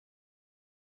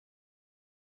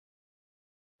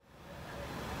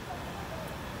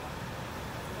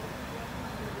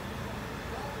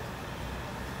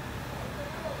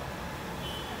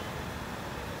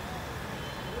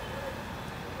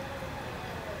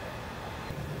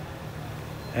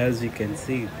As you can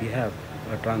see, we have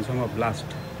a transformer blast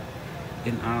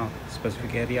in our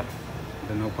specific area,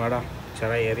 the Naupada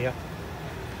Cherai area.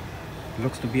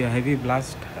 Looks to be a heavy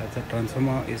blast as the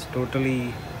transformer is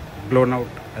totally blown out,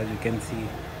 as you can see,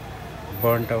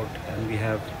 burnt out, and we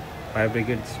have fire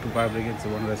brigades, 2 fire brigades,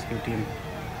 1 rescue team,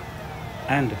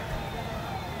 and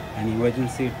an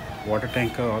emergency water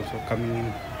tanker also coming in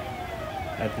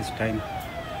at this time,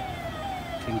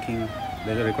 thinking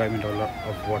there's a requirement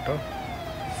of water.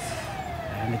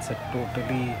 And it's a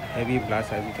totally heavy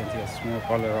blast, as you can see, a smoke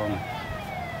all around.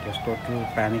 There's total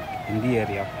panic in the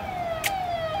area,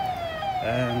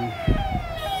 and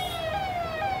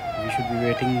we should be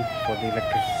waiting for the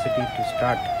electricity to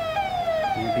start.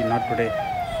 Maybe not today,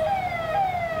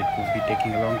 it could be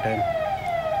taking a long time.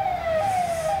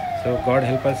 So God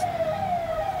help us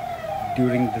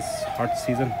during this hot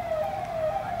season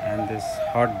and this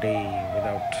hot day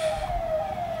without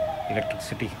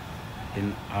electricity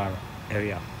in our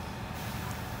area.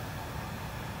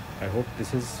 I hope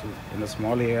this is in a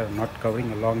small area, not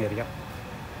covering a long area.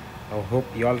 I hope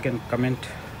you all can comment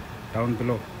down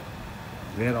below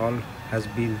where all has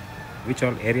been, which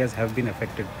all areas have been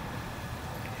affected.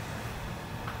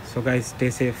 So guys, stay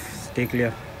safe, stay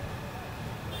clear,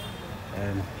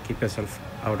 and keep yourself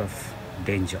out of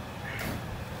danger.